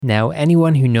Now,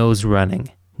 anyone who knows running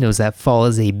knows that fall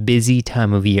is a busy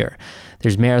time of year.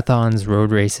 There's marathons, road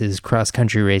races,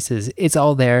 cross-country races, it's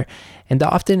all there, and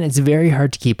often it's very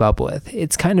hard to keep up with.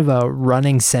 It's kind of a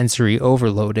running sensory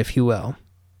overload, if you will.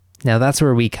 Now that's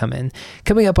where we come in.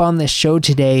 Coming up on this show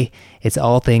today, it's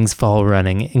all things fall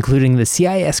running, including the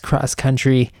CIS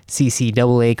cross-country,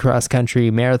 CCAA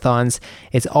cross-country, marathons.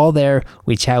 It's all there.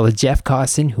 We chat with Jeff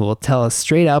Costin, who will tell us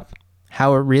straight up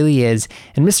how it really is,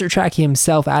 and Mr. Tracky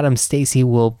himself, Adam Stacey,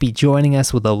 will be joining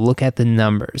us with a look at the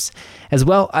numbers. As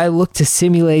well, I look to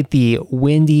simulate the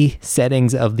windy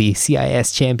settings of the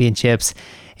CIS championships,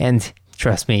 and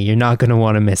trust me, you're not going to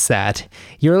want to miss that.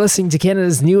 You're listening to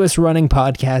Canada's newest running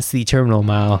podcast, The Terminal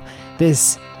Mile.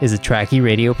 This is a Tracky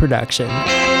Radio production.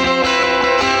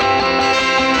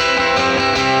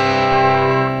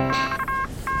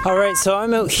 All right, so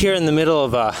I'm out here in the middle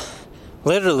of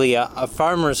literally a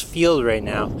farmer's field right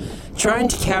now, trying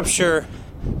to capture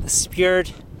the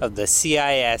spirit of the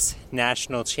CIS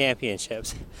National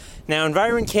Championships. Now,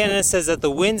 Environment Canada says that the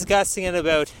wind's gusting at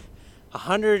about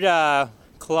 100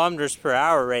 kilometers per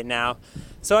hour right now,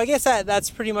 so I guess that's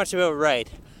pretty much about right.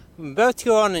 I'm about to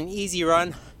go on an easy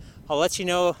run. I'll let you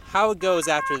know how it goes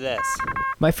after this.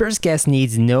 My first guest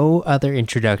needs no other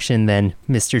introduction than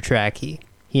Mr. Tracky.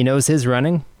 He knows his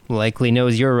running, likely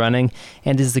knows you're running,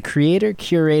 and is the creator,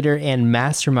 curator, and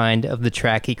mastermind of the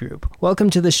Tracky Group. Welcome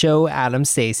to the show, Adam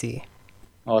Stacey.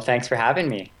 Well, thanks for having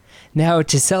me. Now,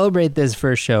 to celebrate this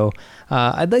first show,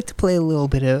 I'd like to play a little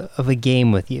bit of a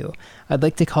game with you. I'd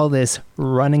like to call this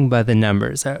Running by the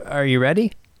Numbers. Are you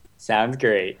ready? Sounds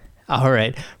great. All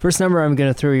right. First number I'm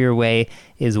going to throw your way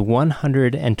is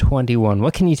 121.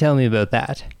 What can you tell me about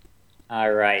that?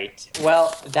 All right.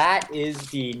 Well, that is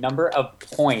the number of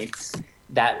points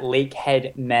that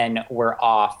Lakehead men were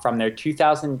off from their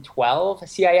 2012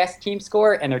 CIS team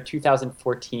score and their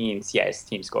 2014 CIS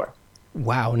team score.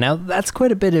 Wow, now that's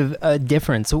quite a bit of a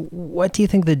difference. What do you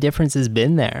think the difference has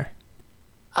been there?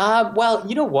 Well,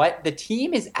 you know what? The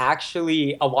team is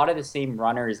actually a lot of the same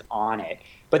runners on it.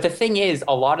 But the thing is,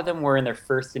 a lot of them were in their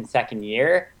first and second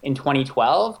year in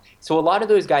 2012. So a lot of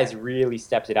those guys really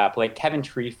stepped it up. Like Kevin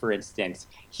Tree, for instance,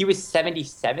 he was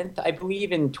 77th, I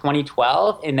believe, in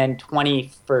 2012, and then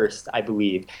 21st, I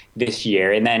believe, this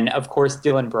year. And then, of course,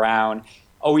 Dylan Brown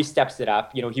always steps it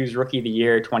up. You know, he was Rookie of the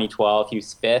Year 2012. He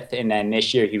was 5th, and then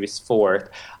this year he was 4th.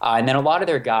 And then a lot of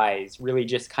their guys really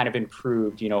just kind of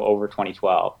improved, over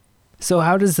 2012. So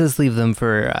how does this leave them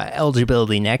for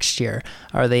eligibility next year?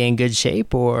 Are they in good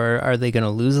shape, or are they going to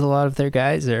lose a lot of their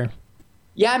guys? Or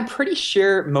yeah, I'm pretty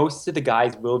sure most of the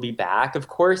guys will be back. Of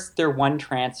course, their one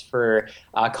transfer,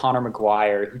 Connor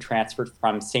McGuire, who transferred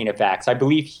from St. FX. I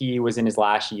believe he was in his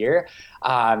last year,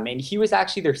 and he was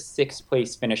actually their 6th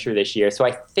place finisher this year. So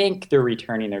I think they're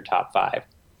returning their top 5.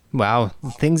 Wow,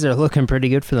 things are looking pretty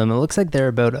good for them. It looks like they're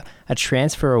about a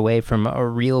transfer away from a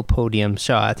real podium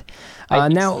shot.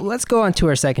 Now, let's go on to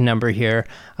our second number here.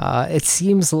 It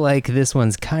seems like this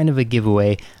one's kind of a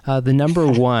giveaway. The number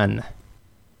 1.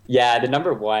 Yeah, the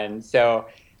number 1. So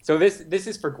this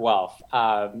is for Guelph.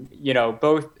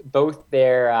 Both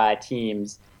their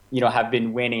teams, have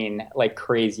been winning like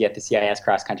crazy at the CIS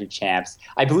Cross Country Champs.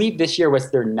 I believe this year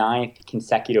was their 9th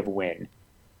consecutive win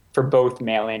for both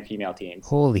male and female teams.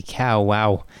 Holy cow!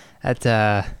 Wow,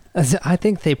 I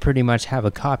think they pretty much have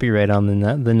a copyright on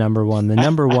the number 1. The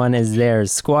number 1 is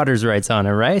theirs. Squatters' rights on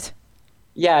it, right?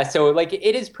 Yeah, so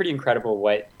it is pretty incredible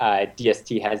what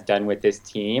DST has done with this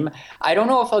team. I don't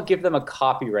know if I'll give them a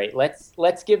copyright.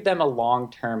 Let's give them a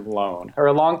long-term loan or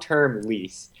a long-term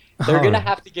lease. They're going to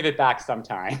have to give it back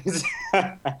sometimes.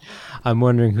 I'm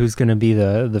wondering who's going to be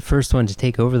the first one to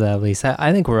take over that lease.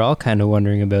 I think we're all kind of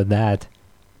wondering about that.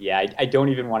 Yeah, I don't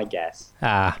even want to guess.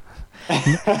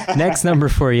 Next number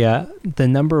for you, the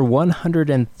number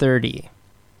 130.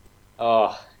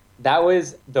 Oh, that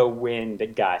was the wind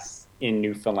gust in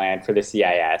Newfoundland for the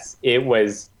CIS. It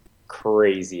was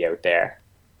crazy out there.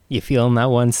 You feeling that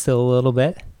one still a little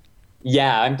bit?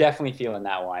 Yeah, I'm definitely feeling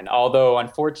that one. Although,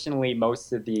 unfortunately,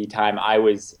 most of the time I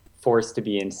was forced to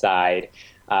be inside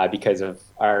because of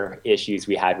our issues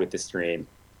we had with the stream.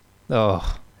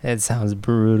 Oh, it sounds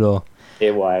brutal.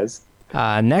 It was.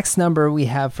 Next number we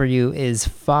have for you is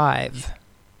 5.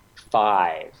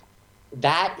 5.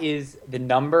 That is the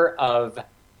number of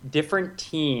different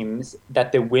teams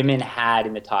that the women had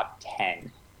in the top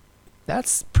 10.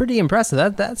 That's pretty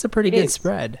impressive. That's a pretty good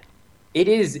spread. It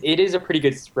is a pretty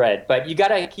good spread, but you got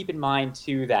to keep in mind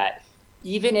too that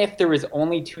even if there was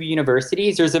only 2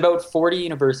 universities, there's about 40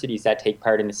 universities that take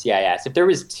part in the CIS. If there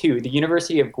was 2, the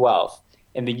University of Guelph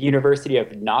and the University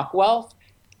of not Guelph,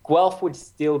 Guelph would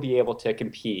still be able to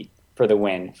compete for the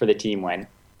win, for the team win.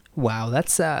 Wow,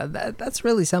 that's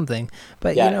really something.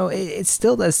 But Yeah. it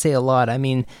still does say a lot. I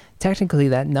mean, technically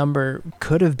that number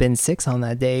could have been 6 on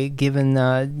that day, given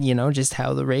just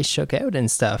how the race shook out and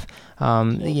stuff.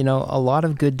 A lot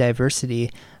of good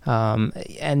diversity,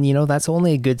 and that's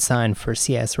only a good sign for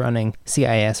CIS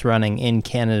running in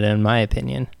Canada, in my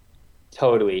opinion.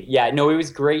 Totally. Yeah, no, it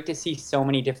was great to see so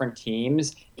many different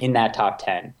teams in that top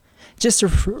 10. Just a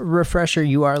refresher,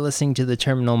 you are listening to the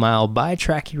Terminal Mile by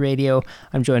Tracky Radio.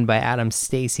 I'm joined by Adam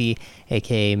Stacey,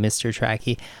 aka Mr.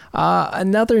 Tracky.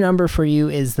 Another number for you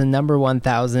is the number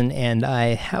 1000, and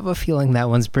I have a feeling that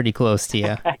one's pretty close to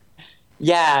you.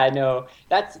 Yeah, no,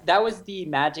 that was the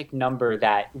magic number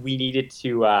that we needed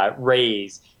to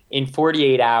raise in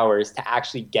 48 hours to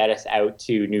actually get us out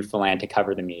to Newfoundland to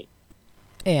cover the meet.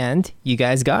 And you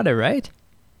guys got it, right?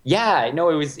 Yeah, no,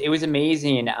 it was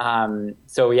amazing.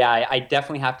 So yeah, I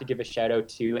definitely have to give a shout out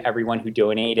to everyone who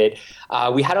donated.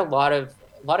 We had a lot of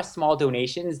small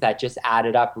donations that just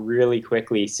added up really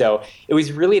quickly. So it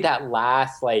was really that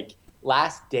last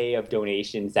day of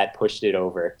donations that pushed it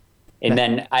over. And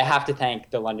then I have to thank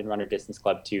the London Runner Distance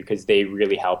Club too, because they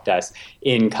really helped us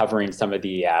in covering some of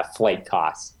the flight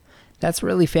costs. That's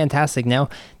really fantastic. Now,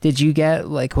 did you get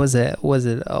was it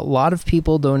a lot of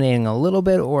people donating a little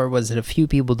bit, or was it a few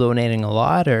people donating a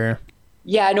lot, or?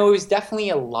 Yeah, no, it was definitely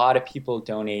a lot of people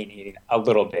donating a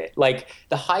little bit. Like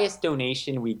the highest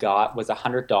donation we got was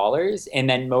 $100, and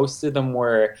then most of them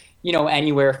were,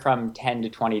 anywhere from $10 to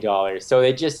 $20. So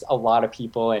it just a lot of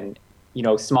people, and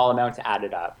small amounts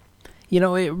added up.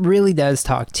 It really does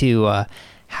talk to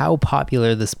how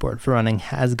popular the sport for running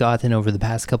has gotten over the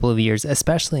past couple of years,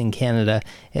 especially in Canada.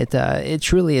 It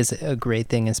truly is a great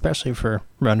thing, especially for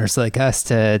runners like us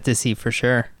to see for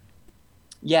sure.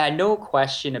 Yeah, no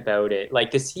question about it.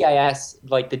 Like the CIS,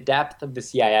 the depth of the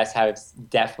CIS has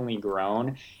definitely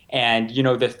grown. And,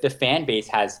 the fan base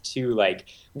has too. Like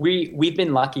we've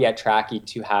been lucky at Tracky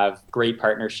to have great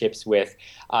partnerships with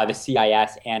the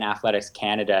CIS and Athletics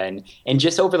Canada. And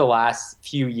just over the last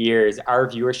few years, our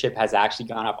viewership has actually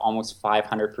gone up almost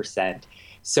 500%.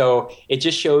 So it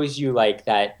just shows you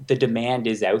that the demand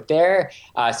is out there.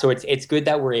 So it's good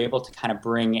that we're able to kind of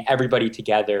bring everybody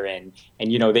together and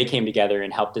they came together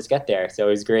and helped us get there. So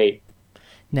it was great.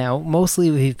 Now,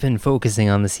 mostly we've been focusing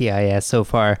on the CIS so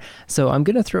far, so I'm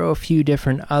going to throw a few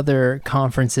different other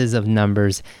conferences of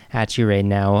numbers at you right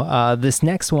now. This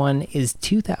next one is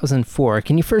 2004.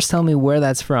 Can you first tell me where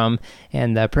that's from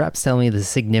and perhaps tell me the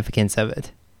significance of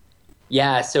it?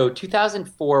 Yeah, so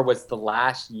 2004 was the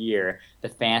last year the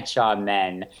Fanshawe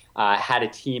men had a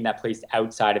team that placed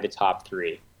outside of the top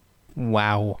 3.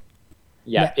 Wow.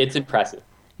 Yeah, it's impressive.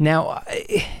 Now,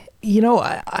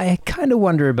 I kind of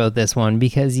wonder about this one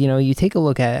because, you take a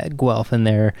look at Guelph and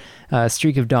their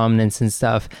streak of dominance and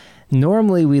stuff.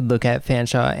 Normally, we'd look at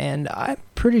Fanshawe, and I'm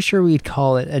pretty sure we'd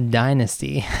call it a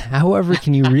dynasty. However,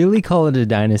 can you really call it a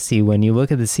dynasty when you look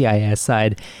at the CIS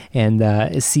side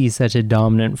and see such a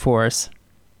dominant force?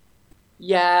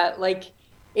 Yeah,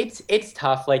 it's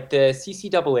tough. Like the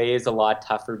CCAA is a lot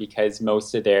tougher because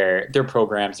most of their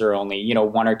programs are only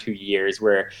 1 or 2 years,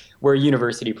 where a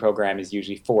university program is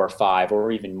usually 4 or 5 or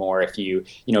even more if you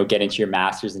get into your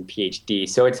master's and PhD.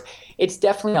 So it's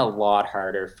definitely a lot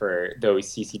harder for those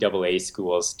CCAA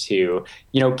schools to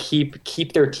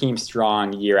keep their team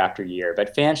strong year after year.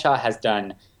 But Fanshawe has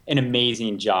done an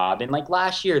amazing job, and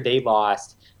last year they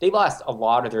lost a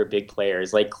lot of their big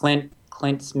players like Clint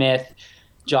Smith,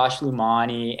 Josh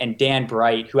Lumani, and Dan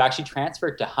Bright, who actually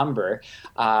transferred to Humber.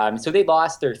 So they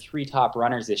lost their 3 top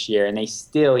runners this year, and they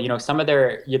still, some of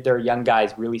their young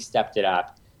guys really stepped it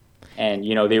up. And,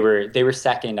 they were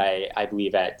second, I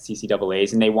believe, at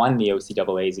CCAAs, and they won the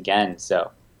OCAAs again.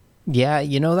 So. Yeah,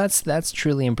 that's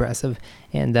truly impressive,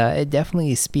 and it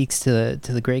definitely speaks to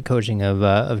the great coaching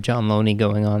of John Loney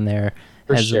going on there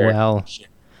well. Sure.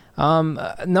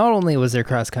 Not only was there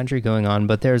cross country going on,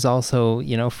 but there's also,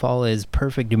 fall is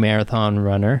perfect marathon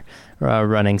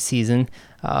running season.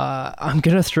 I'm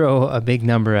going to throw a big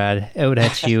number out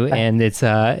at you, and it's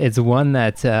one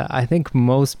that I think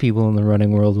most people in the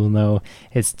running world will know.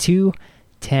 It's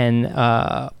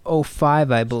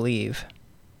 2:10:05, I believe.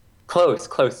 Close,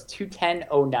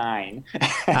 2:10:09.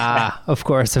 Of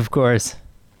course.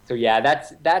 So yeah,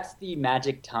 that's the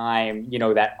magic time,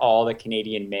 that all the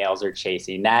Canadian males are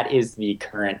chasing. That is the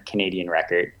current Canadian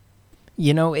record.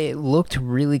 It looked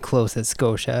really close at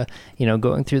Scotia,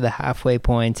 going through the halfway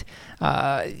point.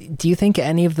 Do you think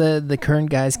any of the current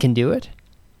guys can do it?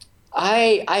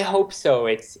 I hope so.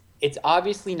 it's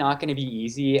obviously not going to be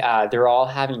easy. They're all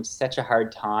having such a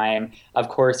hard time. Of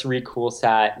course, Reed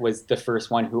Coolsat was the first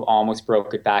one who almost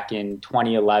broke it back in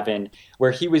 2011,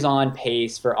 where he was on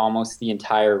pace for almost the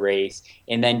entire race.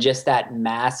 And then just that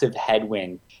massive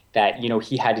headwind that,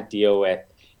 he had to deal with,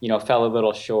 fell a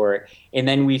little short. And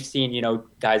then we've seen,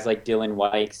 guys like Dylan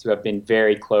Wykes who have been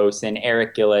very close, and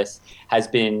Eric Gillis has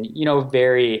been,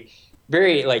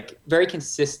 very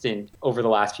consistent over the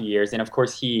last few years. And of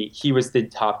course, he was the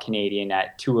top Canadian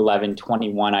at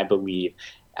 2:11:21, I believe,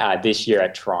 this year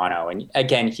at Toronto. And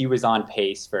again, he was on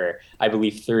pace for, I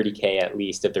believe, 30K at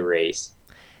least of the race.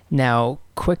 Now,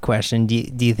 quick question: Do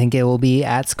you think it will be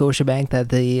at Scotiabank that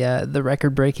the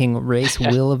record-breaking race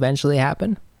will eventually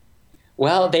happen?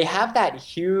 Well, they have that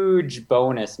huge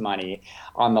bonus money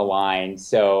on the line.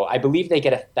 So I believe they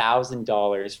get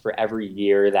 $1,000 for every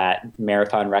year that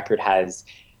marathon record has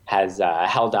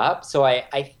held up. So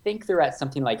I think they're at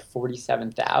something like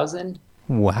 47,000.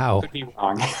 Wow. Could be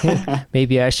wrong.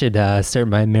 Maybe I should start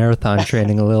my marathon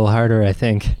training a little harder, I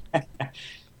think.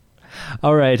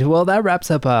 All right. Well, that wraps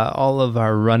up all of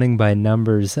our running by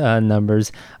numbers.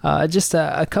 Just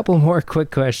a couple more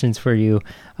quick questions for you.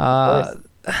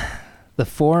 The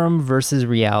forum versus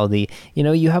reality.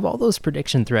 You have all those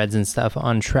prediction threads and stuff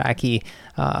on Trackie.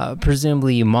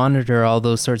 Presumably you monitor all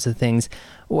those sorts of things.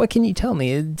 What can you tell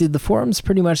me? Did the forums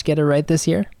pretty much get it right this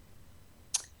year?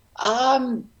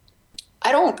 I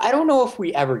don't know if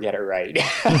we ever get it right.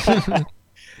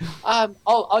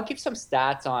 I'll give some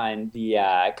stats on the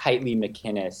Kitely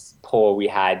McInnes poll we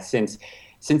had, since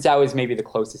that was maybe the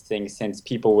closest thing, since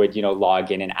people would,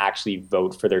 log in and actually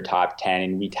vote for their top 10,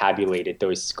 and we tabulated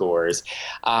those scores.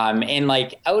 And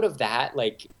out of that,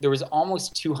 there was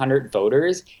almost 200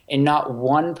 voters, and not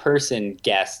one person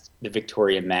guessed the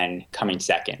Victoria men coming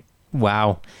second.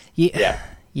 Wow. Yeah.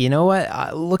 You know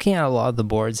what? Looking at a lot of the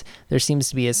boards, there seems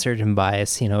to be a certain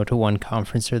bias, to one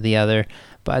conference or the other,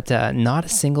 but not a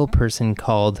single person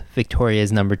called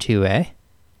Victoria's number 2, eh?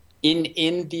 In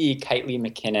the Kitely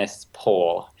McInnes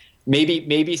poll,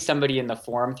 maybe somebody in the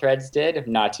forum threads did.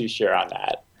 I'm not too sure on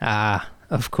that.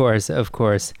 Of course.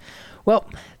 Well,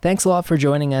 thanks a lot for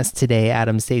joining us today,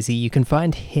 Adam Stacey. You can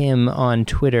find him on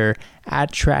Twitter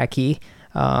at Trackie.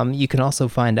 You can also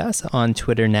find us on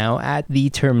Twitter now at The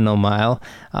Terminal Mile.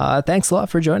 Thanks a lot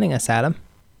for joining us, Adam.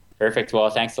 Perfect. Well,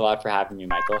 thanks a lot for having me,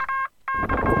 Michael.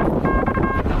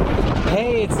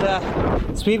 Hey,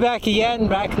 it's me back again,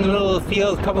 back in the middle of the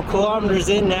field, a couple kilometers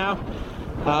in now.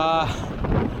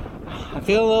 I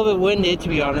feel a little bit winded, to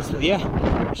be honest with you,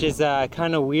 which is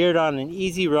kind of weird on an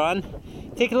easy run.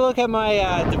 Taking a look at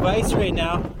my device right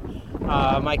now,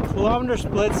 my kilometer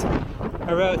splits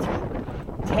are about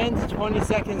 10 to 20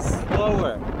 seconds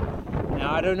slower.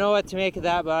 Now, I don't know what to make of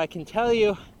that, but I can tell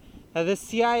you that this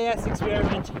CIS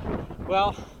experiment,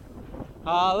 well,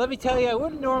 let me tell you, I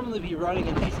wouldn't normally be running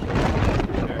in these conditions.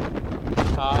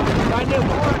 Find out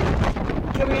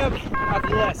more coming up after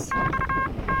this.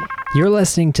 You're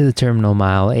listening to The Terminal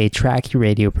Mile, a Trackie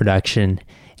radio production,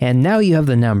 and now you have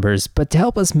the numbers, but to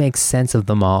help us make sense of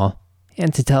them all,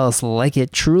 and to tell us like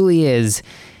it truly is,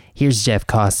 here's Jeff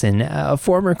Costin, a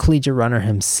former collegiate runner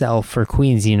himself for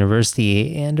Queen's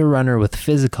University and a runner with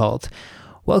Physicult.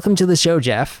 Welcome to the show,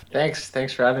 Jeff.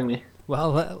 Thanks for having me.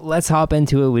 Well, let's hop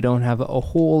into it. We don't have a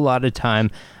whole lot of time.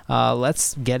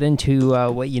 Let's get into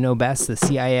what you know best, the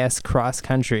CIS cross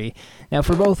country. Now,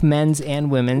 for both men's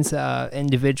and women's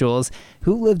individuals,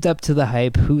 who lived up to the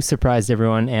hype, who surprised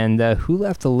everyone, and who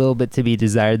left a little bit to be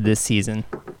desired this season?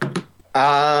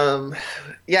 So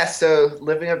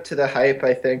living up to the hype,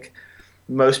 I think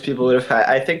most people would have had.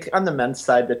 I think on the men's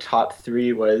side, the top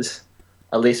three was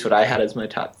at least what I had as my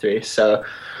top three. So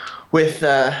with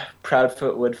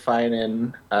Proudfoot, Woodfine,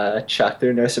 and Chuck, there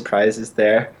are no surprises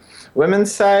there.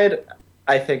 Women's side,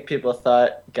 I think people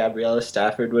thought Gabriella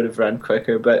Stafford would have run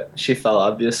quicker, but she fell,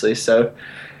 obviously. So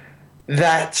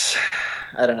that's,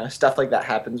 I don't know, stuff like that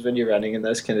happens when you're running in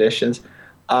those conditions.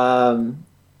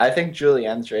 I think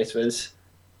Julianne's race was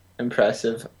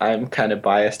impressive. I'm kind of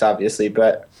biased, obviously,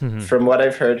 but from what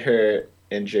I've heard, her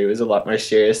injury was a lot more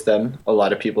serious than a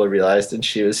lot of people realized, and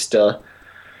she was still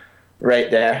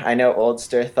right there. I know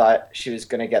Oldster thought she was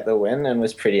going to get the win and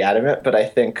was pretty adamant, but I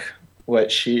think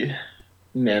what she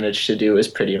managed to do was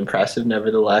pretty impressive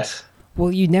nevertheless.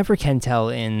 Well, you never can tell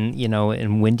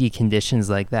in windy conditions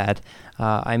like that.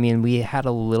 I mean, we had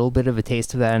a little bit of a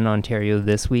taste of that in Ontario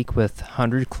this week with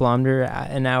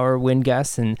 100-kilometer-an-hour wind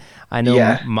gusts, and I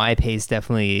know my pace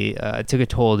definitely took a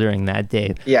toll during that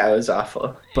day. Yeah, it was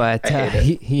awful. But,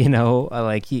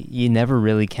 you never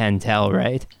really can tell,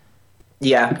 right?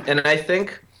 Yeah, and I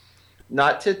think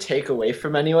not to take away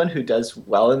from anyone who does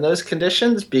well in those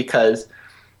conditions, because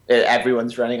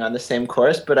everyone's running on the same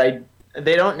course, but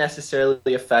they don't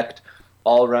necessarily affect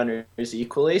all runners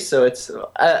equally. So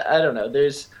I don't know.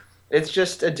 It's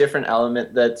just a different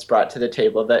element that's brought to the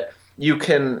table that you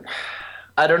can.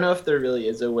 I don't know if there really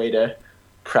is a way to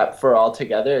prep for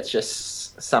altogether. It's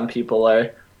just some people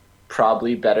are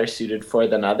probably better suited for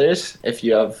than others. If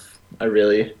you have a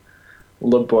really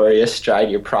laborious stride,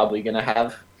 you're probably going to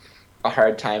have a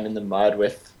hard time in the mud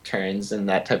with turns and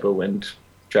that type of wind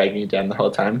dragging you down the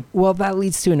whole time. Well, that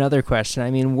leads to another question.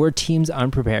 I mean, were teams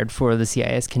unprepared for the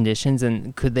CIS conditions,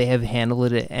 and could they have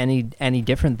handled it any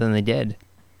different than they did?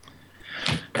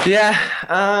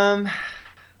 Yeah,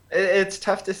 it's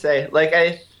tough to say. Like,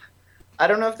 I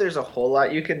don't know if there's a whole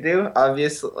lot you can do,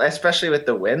 obviously, especially with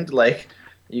the wind. Like,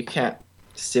 you can't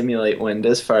simulate wind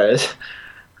as far as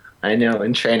I know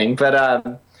in training.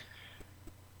 But,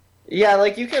 yeah,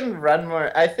 like, you can run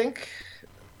more. I think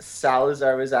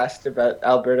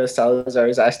Alberto Salazar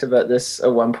was asked about this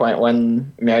at one point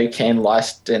when Mary Kane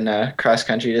lost in cross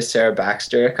country to Sarah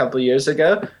Baxter a couple years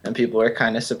ago, and people were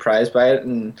kind of surprised by it,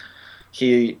 and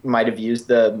he might have used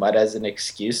the mud as an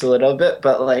excuse a little bit.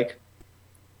 But like,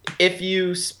 if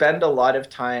you spend a lot of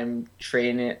time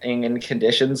training in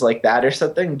conditions like that or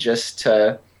something just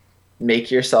to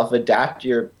make yourself adapt,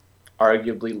 you're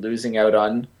arguably losing out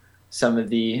on some of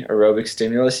the aerobic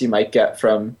stimulus you might get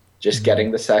from just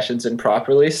getting the sessions in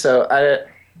properly. So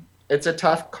it's a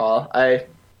tough call. I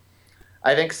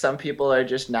think some people are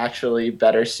just naturally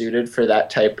better suited for that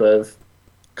type of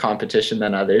competition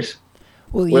than others.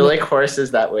 Well, we're like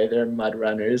horses that way. They're mud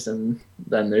runners, and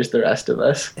then there's the rest of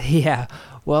us. Yeah.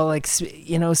 Well, like,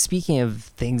 speaking of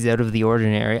things out of the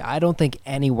ordinary, I don't think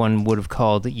anyone would have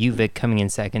called UVic coming in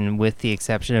second, with the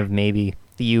exception of maybe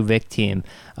the UVic team.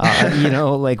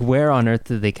 Like, where on earth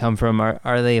did they come from?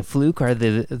 Are they a fluke? Are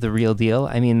they the real deal?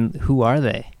 I mean, who are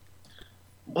they?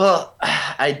 Well,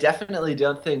 I definitely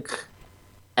don't think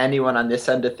anyone on this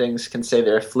end of things can say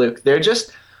they're a fluke. They're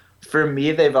just, for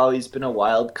me, they've always been a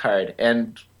wild card.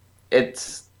 And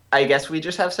I guess we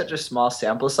just have such a small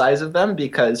sample size of them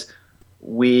because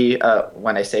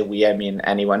when I say we, I mean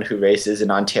anyone who races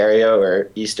in Ontario or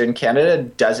Eastern Canada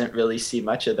doesn't really see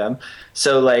much of them.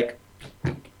 So, like,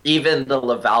 even the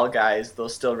Laval guys, they'll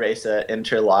still race at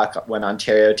Interlock when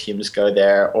Ontario teams go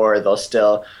there, or they'll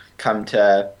still come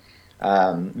to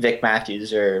Vic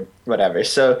Matthews or whatever.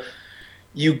 So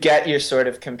you get your sort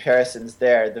of comparisons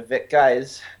there. The Vic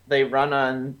guys, they run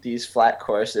on these flat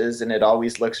courses, and it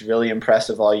always looks really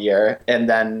impressive all year. And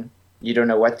then you don't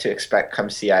know what to expect come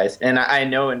CIs. And I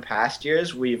know in past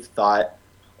years we've thought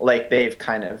like they've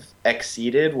kind of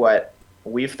exceeded what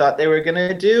we've thought they were going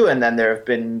to do. And then there have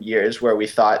been years where we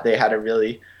thought they had a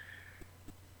really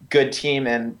good team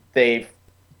and they've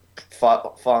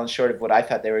fallen short of what I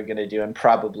thought they were going to do and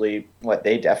probably what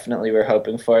they definitely were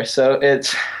hoping for. So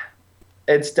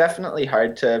it's definitely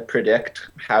hard to predict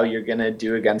how you're going to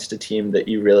do against a team that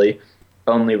you really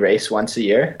only race once a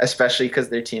year, especially because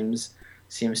their teams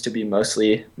seems to be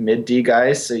mostly mid-D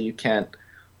guys, so you can't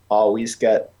always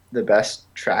get the best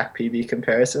track PB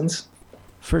comparisons.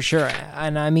 For sure.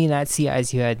 And I mean, at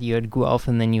CIs, you had Guelph,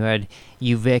 and then you had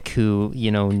UVic, who,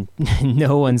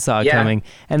 no one saw coming.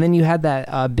 And then you had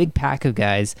that big pack of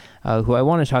guys who I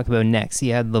want to talk about next.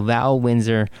 You had Laval,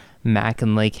 Windsor, Mac,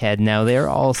 and Lakehead. Now, they're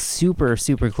all super,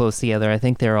 super close together. I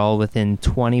think they're all within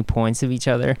 20 points of each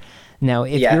other. Now,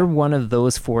 if you're one of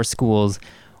those four schools,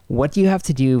 what do you have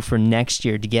to do for next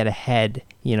year to get ahead,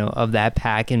 of that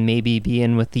pack and maybe be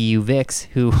in with the UVics,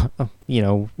 who,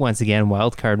 once again,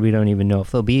 wild card, we don't even know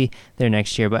if they'll be there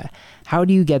next year. But how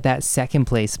do you get that second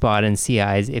place spot in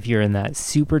CIs if you're in that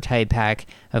super tight pack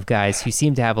of guys who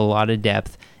seem to have a lot of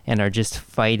depth and are just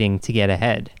fighting to get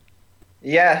ahead?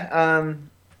 Yeah,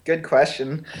 good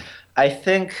question. I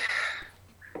think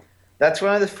that's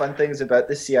one of the fun things about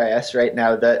the CIS right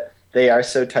now, that they are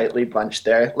so tightly bunched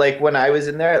there. Like, when I was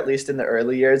in there, at least in the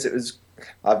early years, it was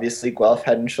obviously Guelph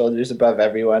head and shoulders above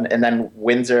everyone, and then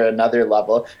Windsor another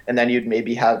level, and then you'd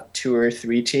maybe have two or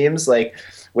three teams, like,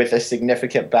 with a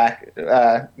significant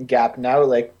gap now.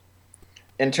 Like,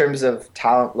 in terms of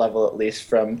talent level, at least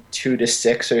from 2 to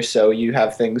 6 or so, you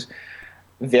have things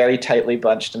very tightly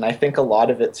bunched, and I think a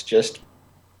lot of it's just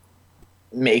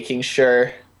making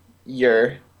sure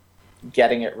you're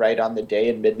getting it right on the day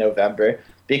in mid-November,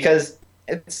 because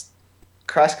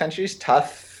cross country's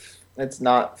tough. It's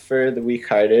not for the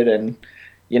weak-hearted, and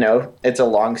it's a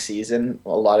long season. A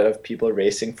lot of people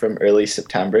racing from early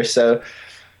September, so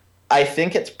I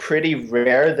think it's pretty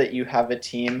rare that you have a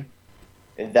team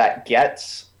that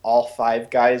gets all 5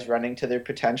 guys running to their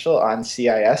potential on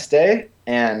CIS day,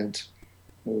 and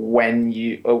when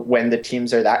the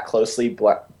teams are that closely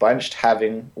bunched,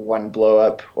 having one blow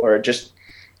up or just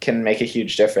can make a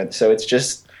huge difference. So it's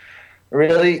just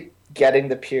really getting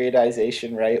the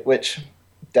periodization right, which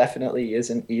definitely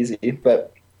isn't easy,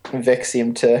 but Vic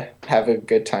seemed to have a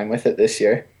good time with it this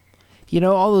year.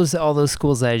 All those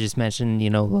schools that I just mentioned,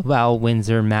 Laval,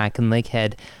 Windsor, Mac, and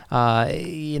Lakehead.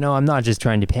 I'm not just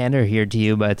trying to pander here to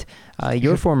you, but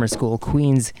your former school,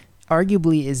 Queens,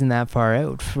 arguably isn't that far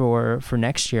out for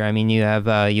next year. I mean, you have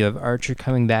Archer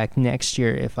coming back next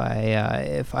year, if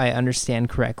I understand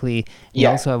correctly. You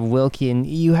also have Wilkie, and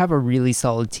you have a really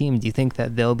solid team. Do you think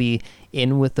that they'll be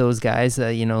in with those guys? The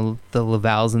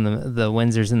Lavals and the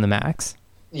Windsors and the Macs.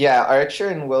 Yeah, Archer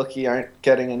and Wilkie aren't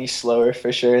getting any slower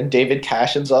for sure. And David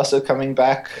Cashin's also coming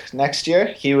back next year.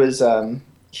 He was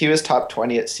top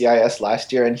 20 at CIS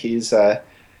last year, and he's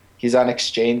on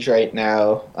exchange right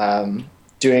now,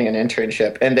 doing an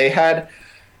internship. And they had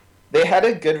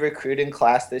a good recruiting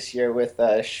class this year with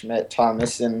Schmidt,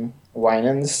 Thomas, and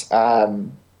Winans. I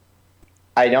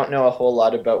don't know a whole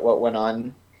lot about what went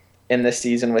on in the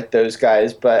season with those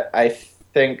guys, but I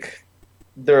think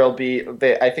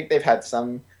I think they've had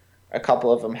a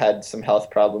couple of them had some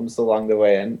health problems along the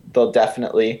way, and they'll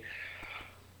definitely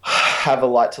have a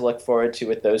lot to look forward to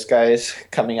with those guys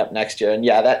coming up next year. And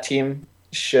yeah, that team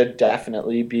should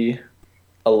definitely be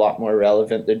a lot more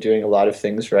relevant. They're doing a lot of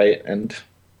things right, and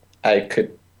I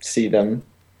could see them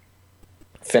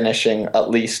finishing at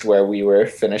least where we were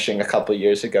finishing a couple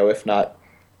years ago, if not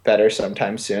better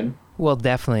sometime soon. Well,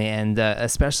 definitely, and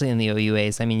especially in the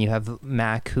OUAs. I mean, you have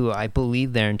Mac, who I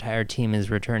believe their entire team is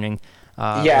returning.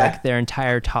 Like their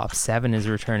entire top 7 is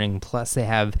returning. Plus, they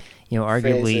have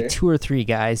arguably Fraser. 2 or 3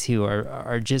 guys who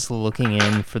are just looking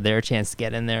in for their chance to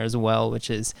get in there as well, which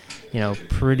is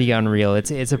pretty unreal.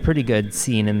 It's a pretty good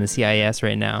scene in the CIS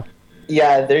right now.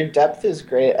 Yeah, their depth is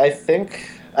great. I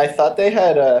thought they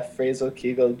had Fraser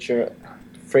Kegel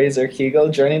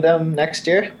joining them next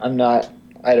year.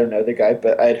 I don't know the guy,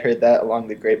 but I'd heard that along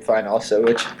the grapevine also,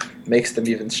 which makes them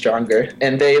even stronger.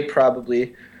 And they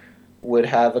probably would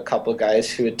have a couple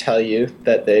guys who would tell you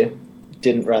that they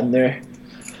didn't run their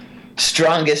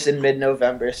strongest in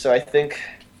mid-November. So I think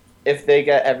if they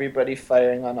get everybody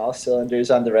firing on all cylinders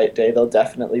on the right day, they'll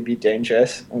definitely be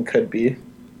dangerous and could be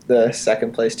the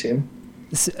second place team.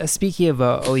 Speaking of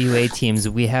OUA teams,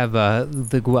 we have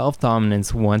the Guelph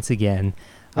Dominance once again.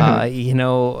 What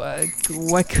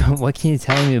can you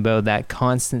tell me about that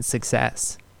constant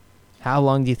success? How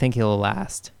long do you think it'll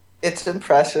last? It's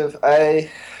impressive. I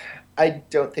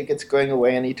don't think it's going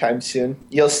away anytime soon.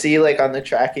 You'll see, like, on the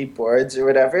tracky boards or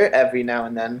whatever, every now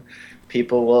and then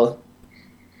people will...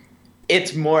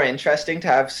 It's more interesting to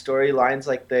have storylines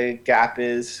like the gap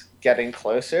is getting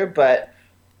closer, but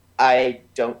I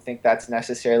don't think that's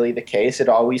necessarily the case. It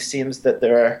always seems that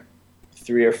there are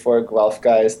 3 or 4 Guelph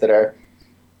guys that are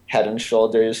head and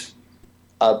shoulders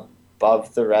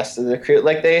above the rest of the crew.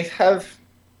 Like, they have...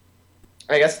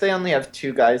 I guess they only have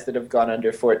 2 guys that have gone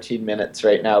under 14 minutes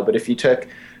right now, but if you took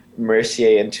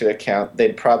Mercier into account,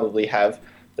 they'd probably have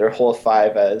their whole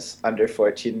 5 as under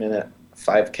 14-minute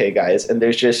 5K guys, and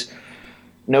there's just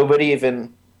nobody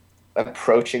even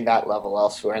approaching that level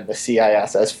elsewhere in the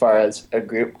CIS as far as a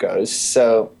group goes.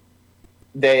 So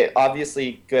they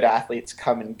obviously, good athletes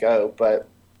come and go, but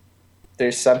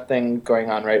there's something going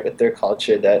on right with their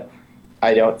culture that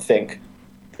I don't think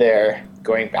they're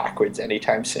going backwards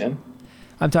anytime soon.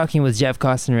 I'm talking with Jeff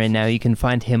Costin right now. You can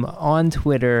find him on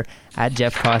Twitter at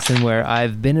Jeff Costin, where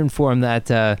I've been informed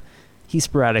that he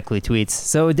sporadically tweets.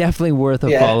 So definitely worth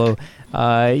a follow.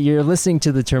 You're listening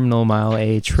to The Terminal Mile,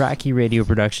 a Tracky radio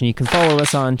production. You can follow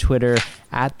us on Twitter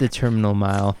at The Terminal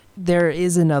Mile. There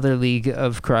is another league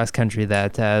of cross country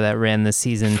that ran this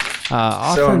season,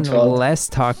 often less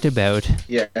talked about.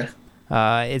 Yeah.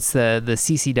 It's the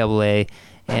CCAA.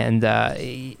 And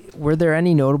were there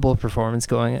any notable performance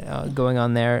going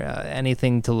on there?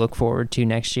 Anything to look forward to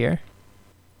next year?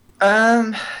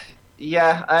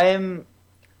 Yeah, I'm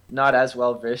not as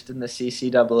well versed in the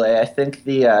CCAA. I think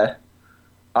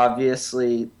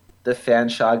obviously the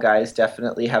Fanshawe guys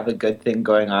definitely have a good thing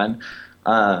going on,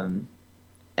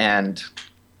 and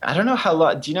I don't know how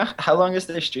long. Do you know how long is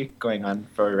their streak going on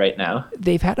for right now?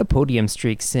 They've had a podium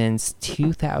streak since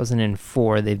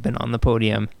 2004. They've been on the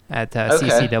podium at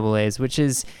CCAAs, which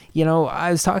is,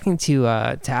 I was talking to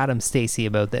Adam Stacy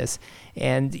about this,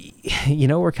 and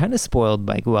we're kind of spoiled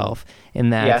by Guelph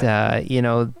in that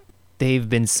they've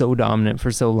been so dominant for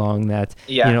so long that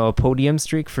a podium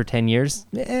streak for 10 years,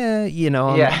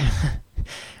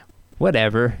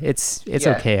 whatever. It's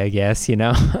okay, I guess.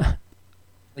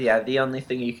 Yeah, the only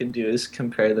thing you can do is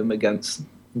compare them against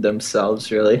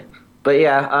themselves, really. But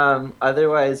yeah,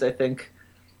 otherwise, I think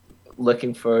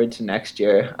looking forward to next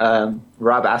year.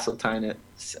 Rob Asselstein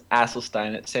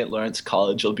at St. Lawrence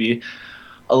College will be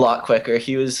a lot quicker.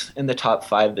 He was in the top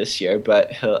 5 this year,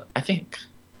 but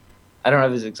I don't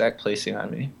have his exact placing on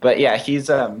me. But yeah, he's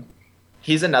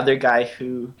another guy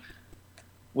who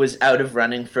was out of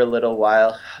running for a little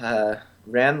while.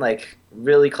 Ran like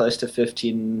really close to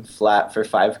 15 flat for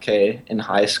 5K in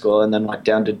high school, and then went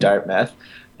down to Dartmouth,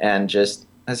 and just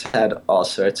has had all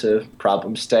sorts of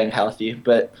problems staying healthy.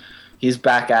 But he's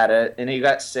back at it, and he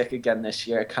got sick again this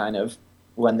year, kind of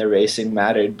when the racing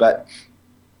mattered. But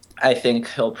I think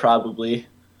he'll probably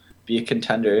be a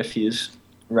contender if he's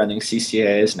running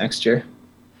CCAAs next year.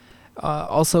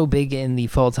 Also big in the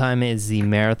fall time is the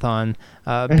marathon.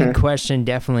 Big question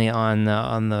definitely on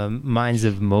the minds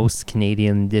of most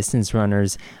Canadian distance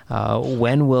runners.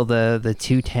 When will the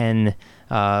 2:10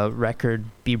 record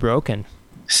be broken?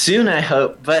 Soon, I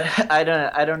hope, but I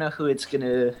don't know who it's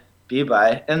gonna be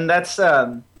by. And that's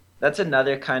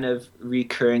another kind of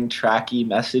recurring tracky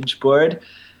message board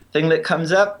thing that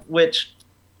comes up, which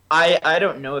I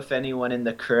don't know if anyone in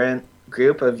the current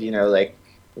group of, like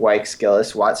Wykes,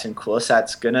 Gillis, Watson,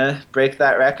 Coolsat's gonna break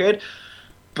that record.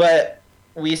 But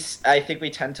I think we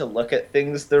tend to look at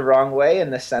things the wrong way,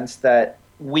 in the sense that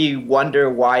we wonder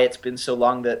why it's been so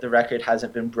long that the record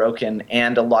hasn't been broken,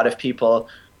 and a lot of people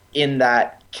in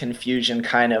that confusion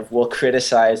kind of will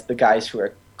criticize the guys who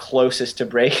are closest to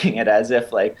breaking it, as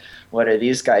if like, what are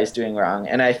these guys doing wrong?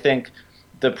 And I think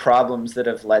the problems that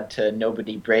have led to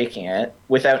nobody breaking it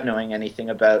without knowing anything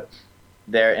about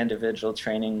their individual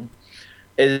training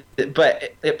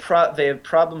the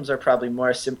problems are probably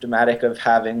more symptomatic of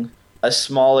having a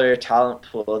smaller talent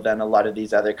pool than a lot of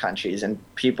these other countries, and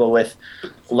people with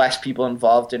less people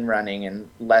involved in running and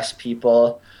less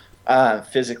people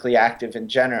physically active in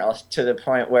general, to the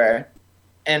point where,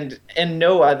 and in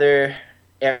no other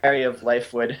area of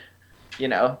life would,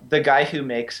 the guy who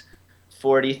makes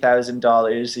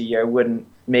 $40,000 a year wouldn't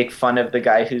make fun of the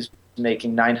guy who's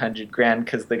making 900 grand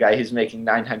because the guy who's making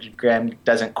 900 grand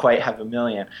doesn't quite have $1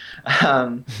 million.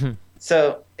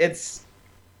 So that's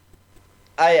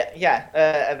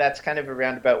kind of a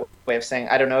roundabout way of saying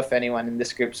I don't know if anyone in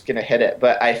this group's going to hit it,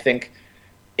 but I think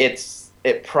it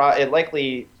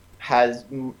likely has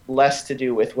less to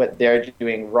do with what they're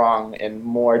doing wrong and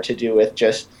more to do with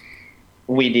just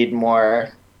we need more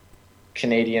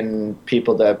Canadian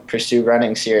people to pursue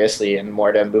running seriously and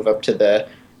more to move up to the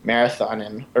marathon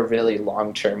in a really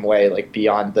long-term way, like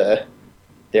beyond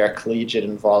their collegiate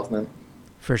involvement.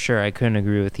 For sure, I couldn't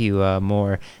agree with you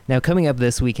more. Now, coming up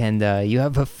this weekend, you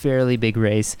have a fairly big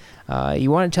race. You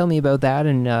want to tell me about that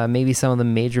and maybe some of the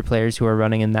major players who are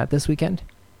running in that this weekend?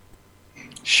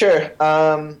 Sure.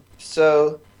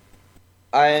 So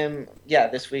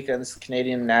this weekend's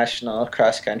Canadian National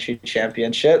Cross Country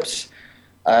Championships.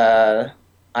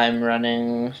 I'm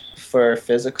running for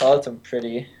Physical. I'm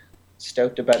pretty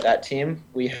stoked about that team.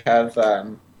 We have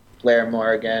Blair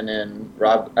Morgan and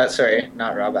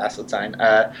not Rob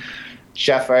Asseltine,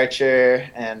 Jeff Archer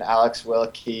and Alex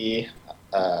Wilkie,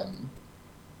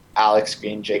 Alex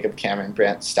Green, Jacob Cameron,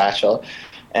 Brant Stachel.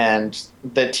 And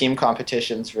the team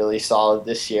competition's really solid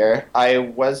this year. I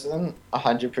wasn't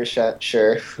 100%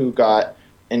 sure who got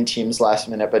in teams last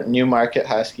minute, but Newmarket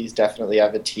Huskies definitely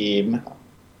have a team.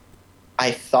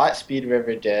 I thought Speed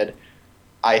River did.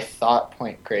 I thought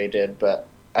Point Grey did, but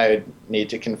I would need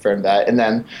to confirm that. And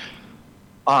then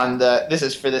this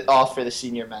is all for the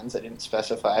senior men's, I didn't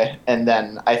specify. And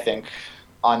then I think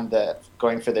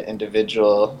going for the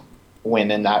individual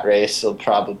win in that race will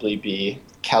probably be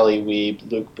Kelly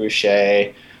Weeb, Luc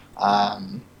Boucher,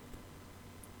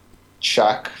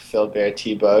 Chuck, Philbert,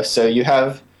 Thibault. So you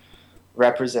have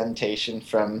representation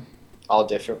from all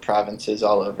different provinces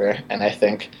all over. And I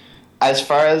think as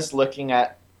far as looking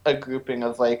at a grouping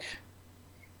of like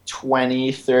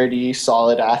 20, 30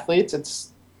 solid athletes,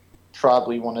 it's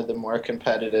probably one of the more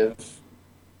competitive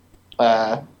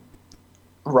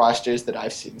rosters that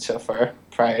I've seen so far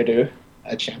prior to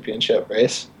a championship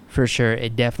race. For sure.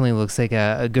 It definitely looks like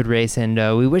a good race, and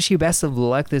we wish you best of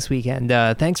luck this weekend.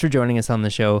 Thanks for joining us on the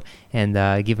show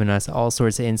and giving us all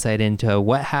sorts of insight into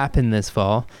what happened this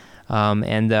fall.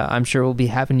 And I'm sure we'll be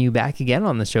having you back again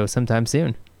on the show sometime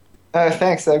soon.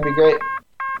 Thanks. That'd be great.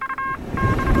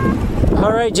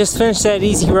 All right, just finished that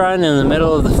easy run in the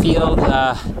middle of the field,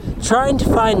 trying to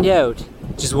find out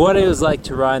just what it was like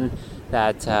to run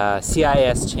that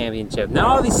CIS championship.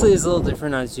 Now, obviously, it's a little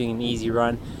different. I was doing an easy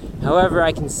run. However,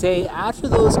 I can say after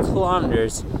those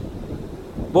kilometers,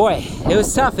 boy, it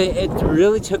was tough. It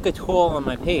really took a toll on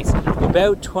my pace.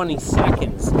 About 20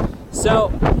 seconds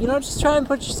So, just try and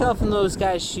put yourself in those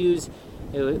guys' shoes.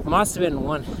 It must have been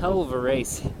one hell of a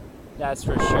race, that's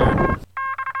for sure.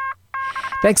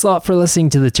 Thanks a lot for listening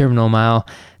to the Terminal Mile.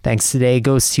 Thanks today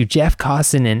goes to Jeff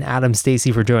Costin and Adam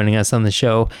Stacey for joining us on the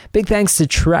show. Big thanks to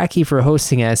Tracky for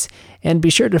hosting us, and be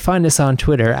sure to find us on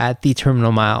Twitter at The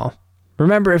Terminal Mile.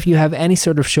 Remember, if you have any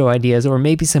sort of show ideas or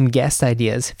maybe some guest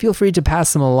ideas, feel free to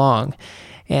pass them along.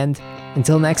 And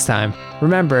until next time,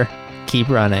 remember, keep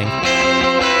running.